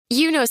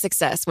You know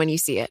success when you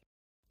see it.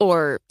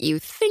 Or you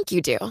think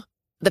you do.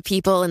 The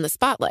people in the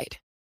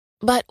spotlight.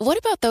 But what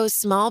about those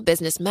small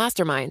business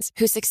masterminds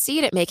who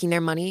succeed at making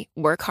their money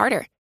work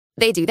harder?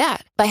 They do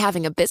that by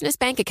having a business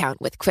bank account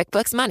with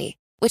QuickBooks Money,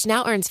 which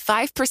now earns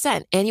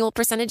 5% annual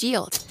percentage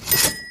yield.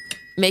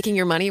 Making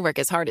your money work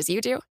as hard as you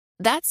do?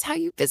 That's how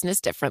you business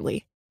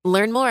differently.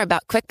 Learn more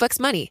about QuickBooks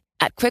Money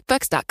at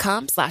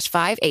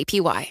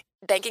quickbooks.com/5APY.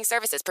 Banking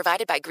services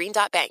provided by Green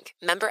Dot Bank.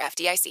 Member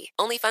FDIC.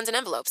 Only funds and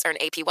envelopes earn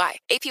APY.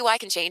 APY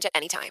can change at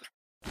any time.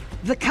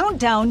 The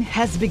countdown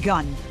has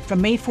begun.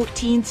 From May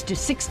 14th to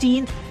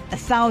 16th,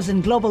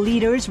 1,000 global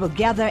leaders will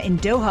gather in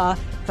Doha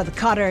for the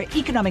Qatar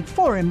Economic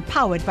Forum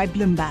powered by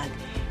Bloomberg.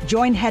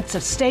 Join heads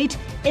of state,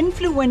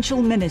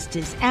 influential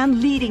ministers,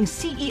 and leading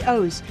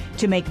CEOs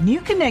to make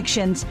new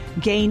connections,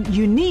 gain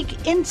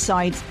unique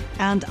insights,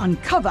 and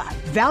uncover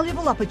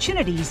valuable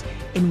opportunities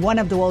in one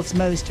of the world's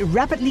most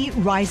rapidly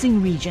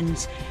rising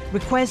regions.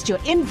 Request your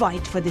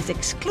invite for this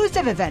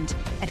exclusive event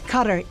at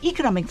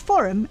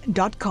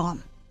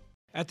QatarEconomicForum.com.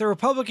 At the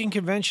Republican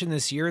convention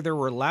this year, there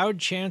were loud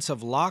chants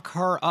of "lock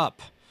her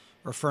up,"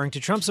 referring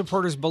to Trump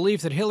supporters'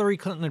 belief that Hillary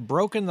Clinton had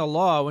broken the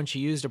law when she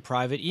used a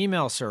private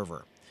email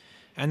server.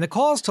 And the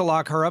calls to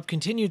lock her up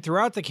continued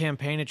throughout the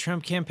campaign at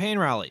Trump campaign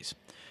rallies.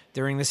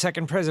 During the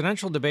second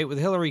presidential debate with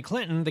Hillary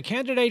Clinton, the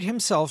candidate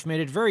himself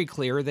made it very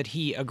clear that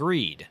he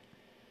agreed.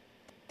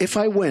 If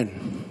I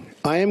win,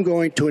 I am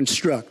going to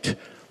instruct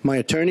my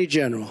Attorney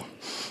General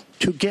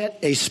to get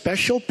a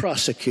special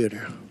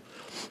prosecutor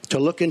to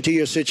look into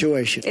your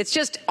situation. It's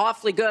just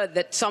awfully good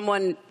that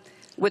someone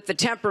with the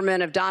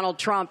temperament of Donald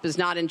Trump is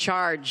not in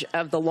charge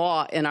of the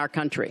law in our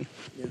country.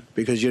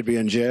 Because you'd be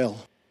in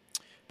jail.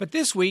 But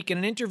this week, in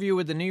an interview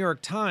with the New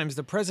York Times,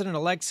 the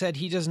president-elect said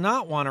he does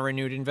not want a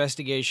renewed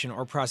investigation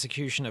or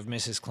prosecution of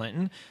Mrs.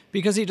 Clinton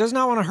because he does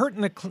not want to hurt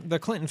the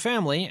Clinton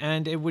family,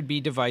 and it would be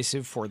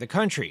divisive for the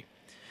country.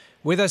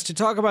 With us to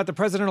talk about the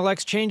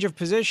president-elect's change of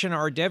position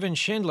are Devin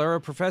Schindler, a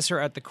professor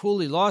at the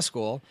Cooley Law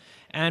School,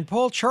 and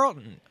Paul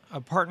Charlton,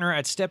 a partner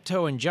at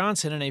Steptoe &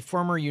 Johnson and a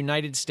former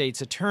United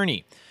States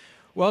attorney.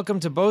 Welcome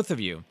to both of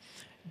you.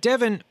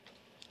 Devin,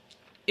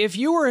 if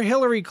you were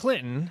Hillary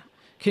Clinton,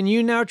 can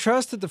you now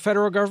trust that the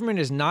federal government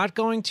is not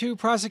going to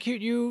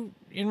prosecute you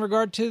in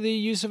regard to the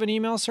use of an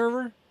email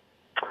server?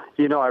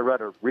 You know, I read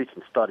a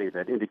recent study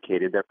that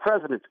indicated that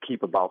presidents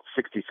keep about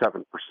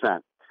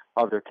 67%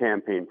 of their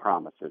campaign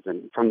promises.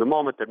 And from the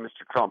moment that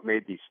Mr. Trump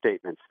made these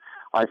statements,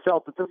 I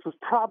felt that this was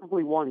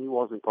probably one he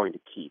wasn't going to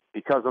keep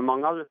because,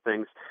 among other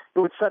things, it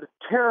would set a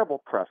terrible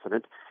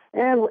precedent.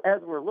 And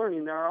as we're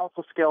learning, there are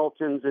also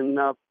skeletons in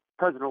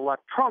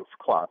President-elect Trump's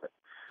closet.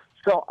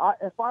 So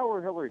if I were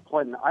Hillary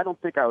Clinton, I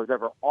don't think I was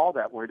ever all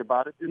that worried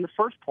about it in the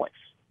first place.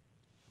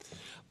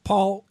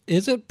 Paul,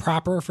 is it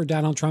proper for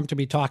Donald Trump to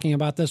be talking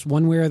about this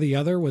one way or the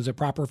other? Was it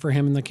proper for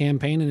him in the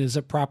campaign? And is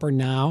it proper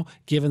now,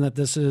 given that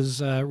this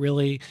is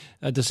really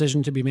a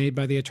decision to be made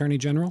by the Attorney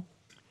General?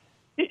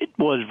 It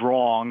was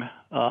wrong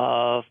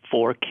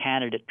for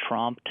candidate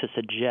Trump to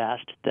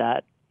suggest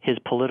that his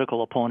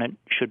political opponent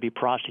should be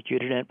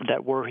prosecuted and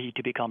that were he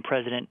to become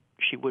president,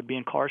 she would be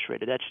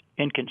incarcerated. That's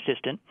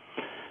inconsistent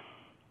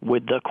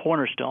with the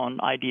cornerstone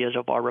ideas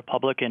of our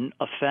republic and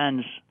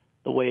offends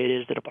the way it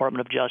is the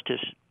Department of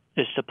Justice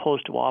is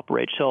supposed to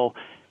operate. So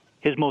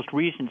his most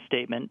recent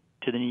statement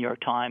to the New York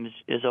Times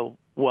is a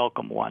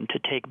welcome one. To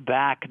take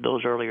back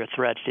those earlier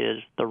threats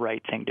is the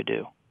right thing to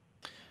do.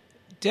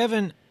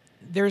 Devin,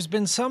 there's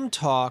been some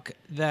talk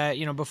that,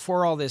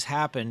 before all this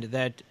happened,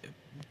 that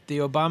the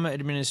Obama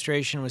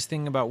administration was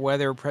thinking about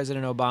whether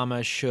President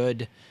Obama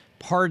should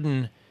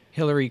pardon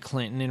Hillary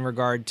Clinton in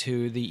regard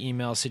to the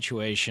email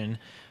situation.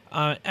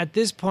 At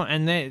this point,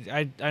 and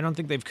I don't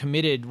think they've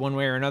committed one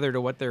way or another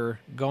to what they're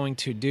going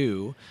to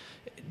do.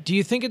 Do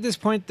you think at this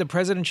point the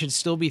president should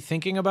still be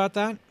thinking about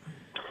that?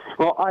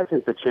 Well, I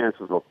think the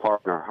chances of a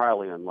pardon are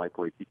highly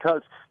unlikely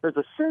because there's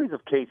a series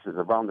of cases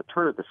around the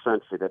turn of the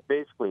century that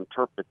basically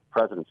interpret the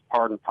president's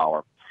pardon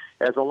power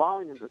as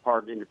allowing him to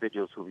pardon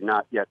individuals who have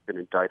not yet been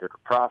indicted or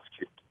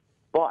prosecuted.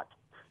 But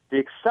the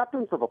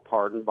acceptance of a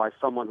pardon by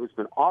someone who's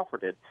been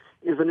offered it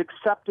is an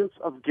acceptance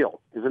of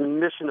guilt, is an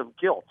admission of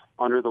guilt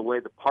under the way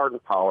the pardon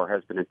power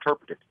has been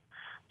interpreted.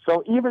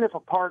 So even if a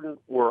pardon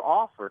were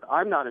offered,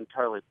 I'm not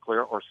entirely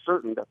clear or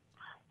certain that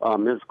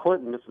Mrs.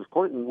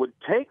 Clinton would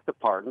take the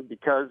pardon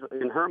because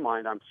in her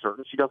mind, I'm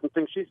certain she doesn't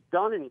think she's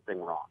done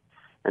anything wrong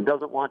and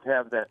doesn't want to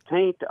have that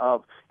taint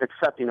of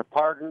accepting a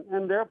pardon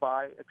and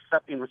thereby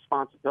accepting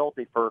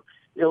responsibility for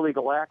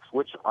illegal acts,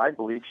 which I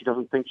believe she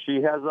doesn't think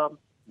she has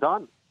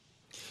done.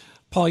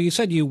 Paul, you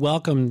said you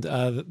welcomed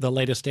the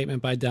latest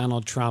statement by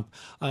Donald Trump.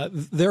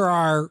 There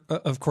are,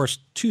 of course,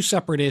 two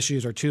separate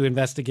issues or two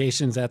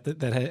investigations that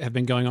have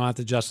been going on at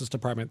the Justice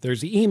Department.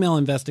 There's the email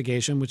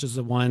investigation, which is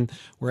the one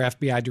where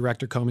FBI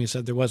Director Comey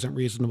said there wasn't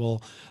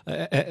reasonable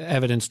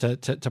evidence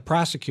to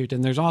prosecute.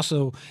 And there's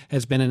also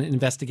has been an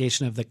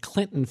investigation of the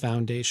Clinton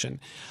Foundation.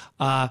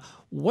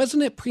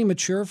 Wasn't it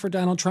premature for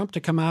Donald Trump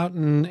to come out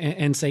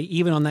and say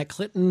even on that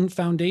Clinton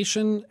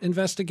Foundation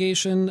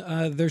investigation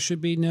there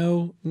should be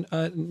no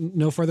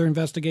further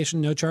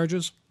investigation, no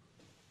charges?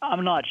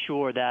 I'm not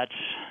sure that's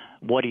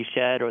what he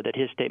said or that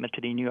his statement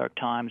to the New York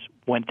Times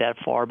went that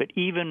far, but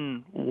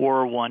even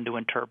were one to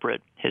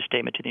interpret his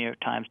statement to the New York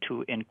Times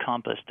to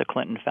encompass the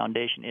Clinton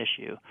Foundation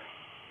issue,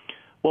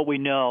 what we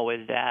know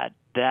is that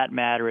that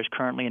matter is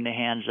currently in the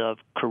hands of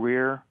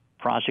career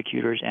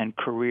prosecutors and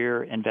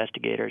career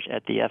investigators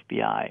at the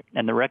FBI.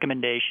 And the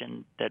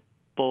recommendation that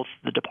both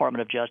the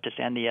Department of Justice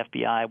and the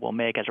FBI will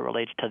make as it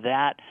relates to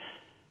that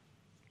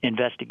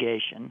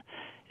investigation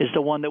is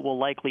the one that will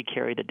likely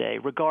carry the day,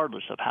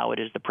 regardless of how it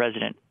is the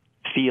president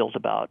feels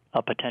about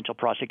a potential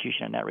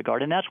prosecution in that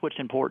regard. And that's what's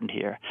important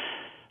here.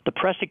 The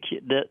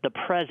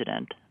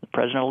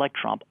President-elect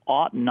Trump,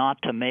 ought not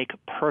to make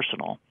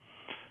personal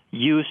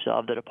use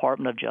of the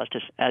Department of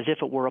Justice as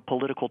if it were a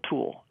political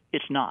tool.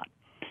 It's not.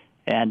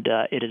 And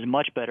it is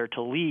much better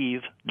to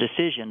leave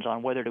decisions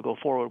on whether to go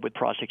forward with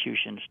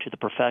prosecutions to the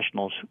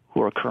professionals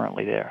who are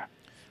currently there.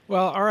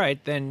 Well, all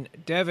right, then,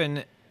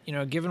 Devin,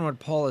 given what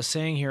Paul is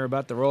saying here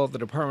about the role of the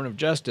Department of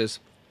Justice,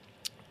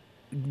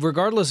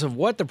 regardless of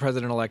what the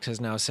president-elect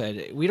has now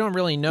said, we don't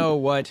really know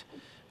what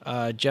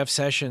Jeff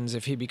Sessions,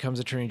 if he becomes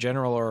Attorney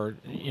General, or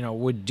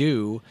would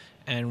do,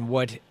 and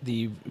what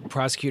the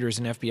prosecutors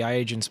and FBI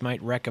agents might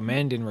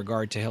recommend in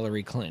regard to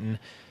Hillary Clinton.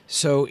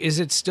 So is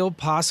it still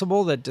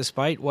possible that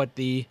despite what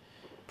the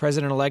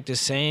president-elect is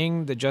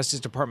saying, the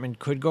Justice Department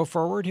could go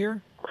forward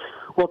here?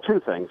 Well, two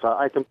things.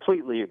 I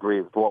completely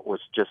agree with what was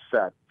just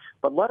said.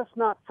 But let us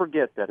not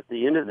forget that at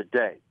the end of the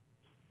day,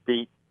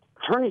 the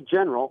Attorney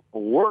General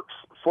works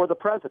for the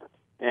president.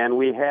 And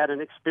we had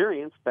an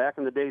experience back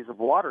in the days of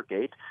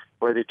Watergate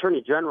where the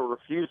Attorney General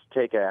refused to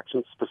take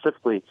action,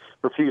 specifically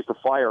refused to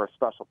fire a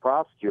special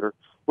prosecutor,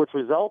 which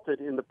resulted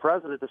in the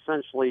president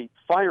essentially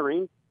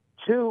firing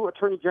two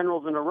attorney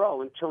generals in a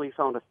row until he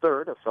found a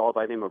third, a fellow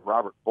by the name of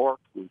Robert Bork,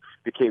 who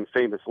became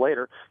famous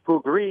later, who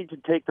agreed to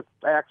take the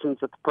actions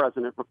that the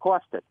president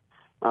requested.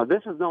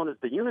 This is known as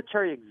the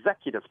unitary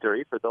executive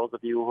theory, for those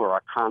of you who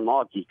are con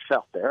law geeks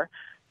out there.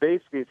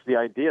 Basically, it's the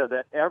idea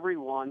that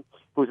everyone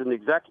who's in the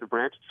executive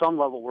branch at some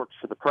level works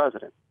for the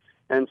president.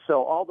 And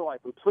so, although I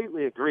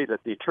completely agree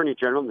that the Attorney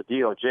General and the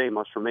DOJ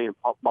must remain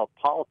above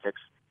politics,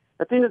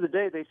 at the end of the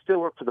day, they still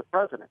work for the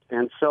president.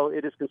 And so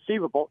it is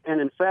conceivable,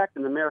 and in fact,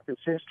 in American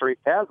history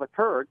has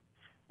occurred,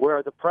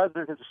 where the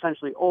president has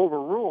essentially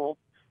overruled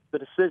the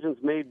decisions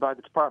made by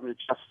the Department of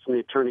Justice and the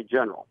Attorney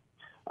General.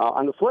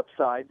 On the flip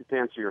side, to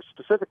answer your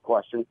specific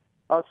question,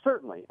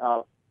 certainly,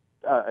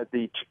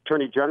 the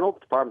Attorney General, the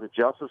Department of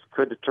Justice,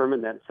 could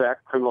determine that, in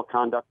fact, criminal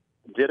conduct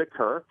did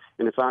occur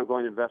in its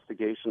ongoing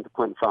investigation of the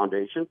Clinton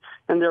Foundation,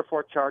 and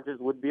therefore charges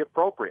would be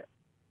appropriate.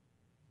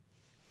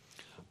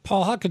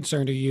 Paul, how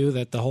concerned are you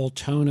that the whole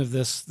tone of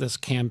this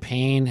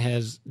campaign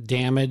has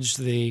damaged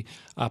the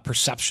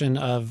perception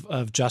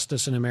of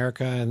justice in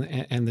America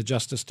and the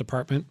Justice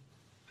Department?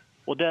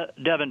 Well,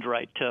 Devin's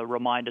right to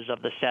remind us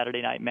of the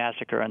Saturday Night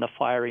Massacre and the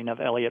firing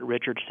of Elliot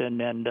Richardson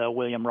and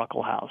William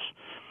Ruckelshaus.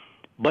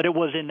 But it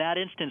was in that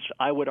instance,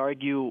 I would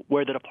argue,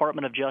 where the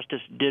Department of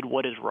Justice did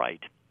what is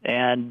right.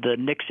 And the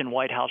Nixon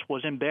White House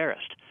was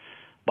embarrassed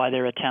by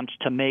their attempts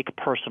to make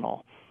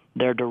personal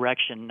their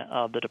direction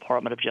of the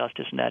Department of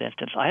Justice in that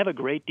instance. I have a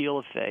great deal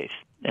of faith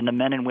in the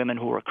men and women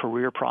who are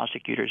career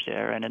prosecutors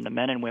there and in the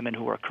men and women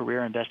who are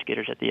career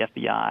investigators at the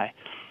FBI,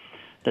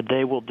 that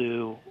they will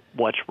do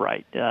what's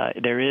right.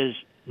 There is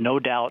no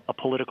doubt a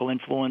political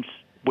influence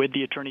with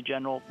the Attorney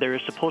General. There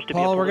is supposed to be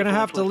a Paul, we're going to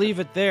have to influence. leave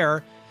it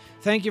there.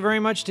 Thank you very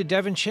much to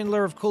Devin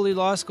Schindler of Cooley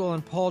Law School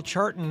and Paul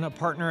Charton, a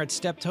partner at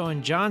Steptoe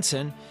 &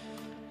 Johnson.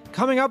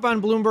 Coming up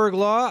on Bloomberg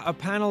Law, a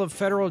panel of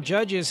federal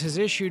judges has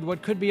issued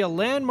what could be a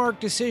landmark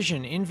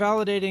decision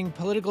invalidating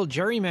political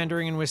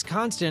gerrymandering in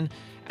Wisconsin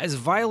as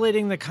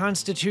violating the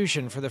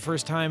Constitution for the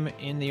first time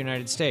in the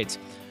United States.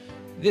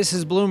 This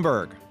is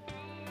Bloomberg.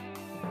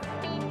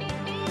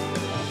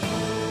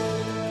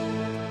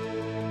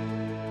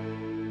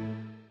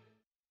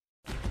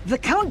 The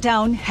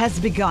countdown has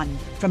begun.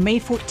 From May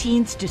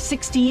 14th to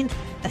 16th,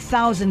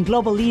 1,000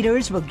 global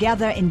leaders will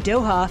gather in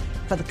Doha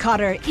for the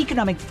Qatar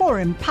Economic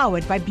Forum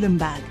powered by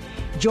Bloomberg.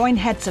 Join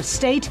heads of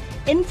state,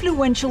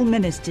 influential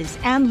ministers,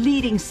 and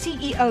leading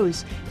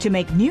CEOs to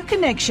make new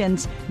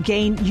connections,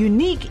 gain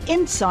unique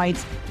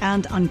insights,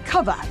 and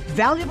uncover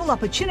valuable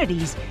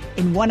opportunities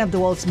in one of the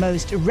world's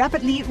most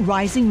rapidly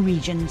rising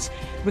regions.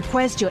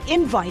 Request your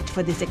invite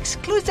for this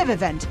exclusive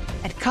event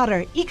at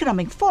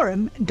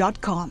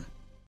QatarEconomicForum.com.